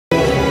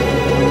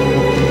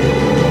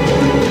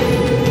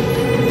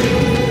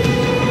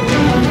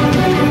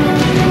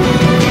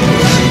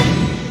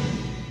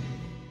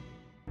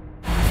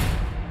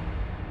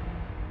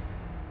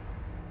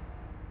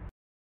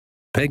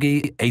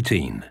PEGI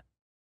 18.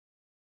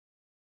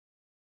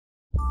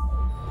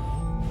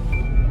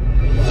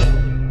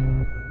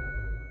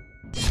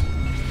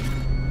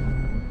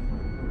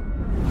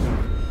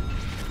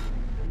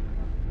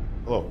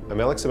 Hello,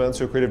 I'm Alex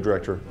Amancio, Creative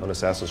Director on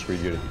Assassin's Creed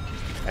Unity.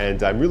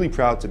 And I'm really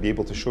proud to be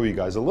able to show you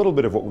guys a little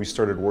bit of what we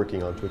started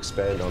working on to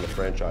expand on the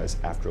franchise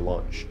after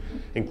launch,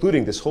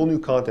 including this whole new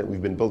content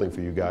we've been building for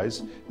you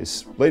guys,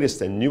 this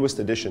latest and newest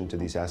addition to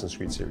the Assassin's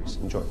Creed series.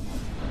 Enjoy.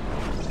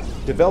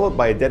 Developed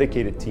by a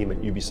dedicated team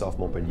at Ubisoft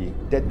Montpellier,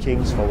 Dead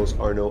Kings follows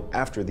Arnaud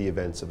after the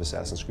events of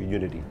Assassin's Creed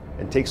Unity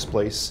and takes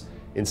place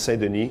in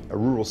Saint-Denis, a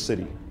rural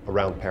city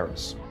around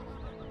Paris.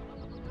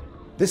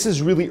 This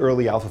is really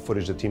early alpha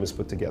footage the team has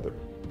put together.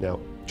 Now,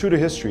 true to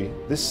history,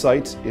 this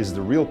site is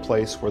the real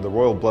place where the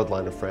royal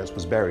bloodline of France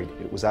was buried.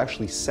 It was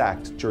actually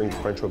sacked during the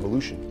French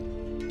Revolution.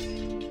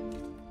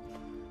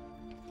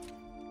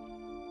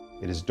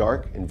 It is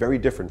dark and very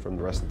different from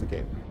the rest of the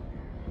game.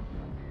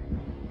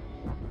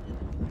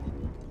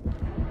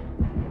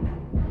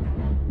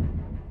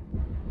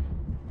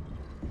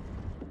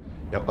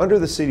 Now, under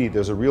the city,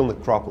 there's a real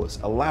necropolis,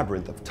 a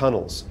labyrinth of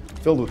tunnels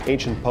filled with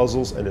ancient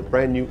puzzles and a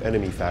brand new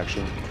enemy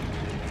faction,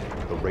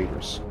 the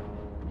Raiders.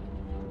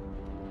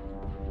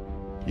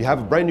 You have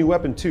a brand new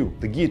weapon too,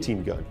 the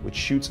guillotine gun, which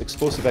shoots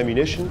explosive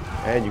ammunition,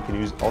 and you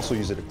can also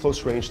use it at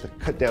close range to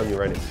cut down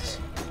your enemies.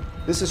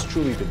 This is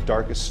truly the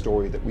darkest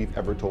story that we've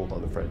ever told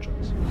on the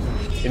franchise.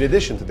 In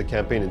addition to the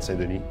campaign in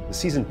Saint-Denis, the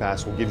Season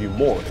Pass will give you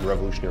more in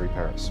revolutionary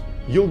Paris.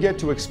 You'll get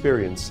to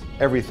experience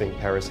everything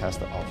Paris has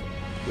to offer.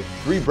 With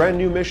 3 brand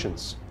new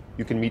missions,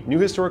 you can meet new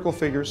historical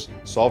figures,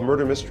 solve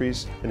murder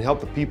mysteries, and help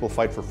the people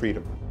fight for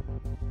freedom.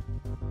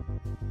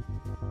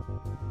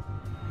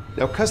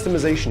 Now,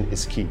 customization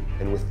is key,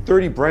 and with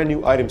 30 brand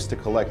new items to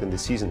collect in the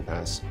Season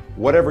Pass,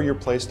 whatever your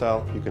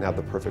playstyle, you can have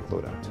the perfect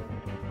loadout.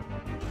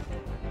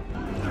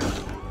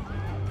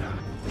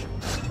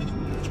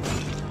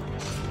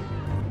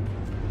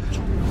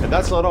 And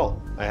that's not all.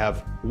 I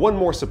have one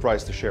more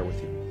surprise to share with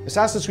you.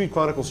 Assassin's Creed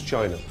Chronicles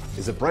China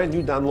is a brand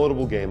new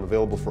downloadable game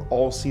available for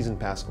all Season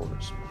Pass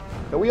owners.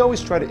 Now, we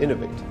always try to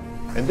innovate,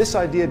 and this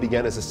idea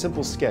began as a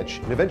simple sketch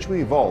and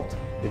eventually evolved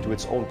into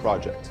its own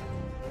project.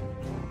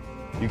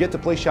 You get to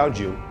play Xiao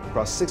Jun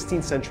across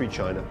 16th century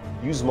China,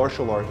 use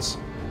martial arts,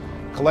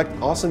 collect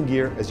awesome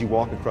gear as you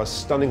walk across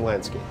stunning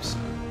landscapes.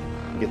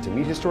 You get to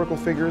meet historical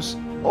figures,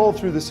 all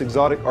through this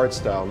exotic art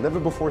style never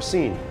before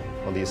seen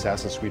on the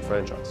Assassin's Creed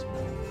franchise.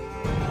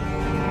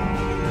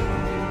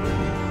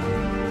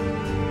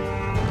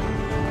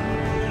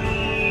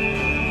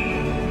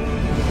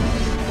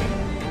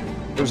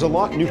 There's a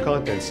lot new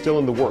content still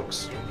in the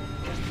works.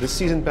 This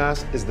Season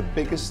Pass is the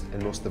biggest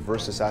and most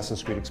diverse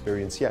Assassin's Creed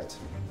experience yet.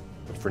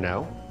 But for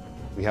now,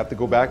 we have to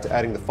go back to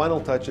adding the final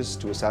touches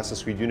to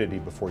Assassin's Creed Unity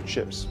before it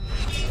ships.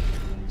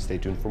 Stay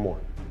tuned for more.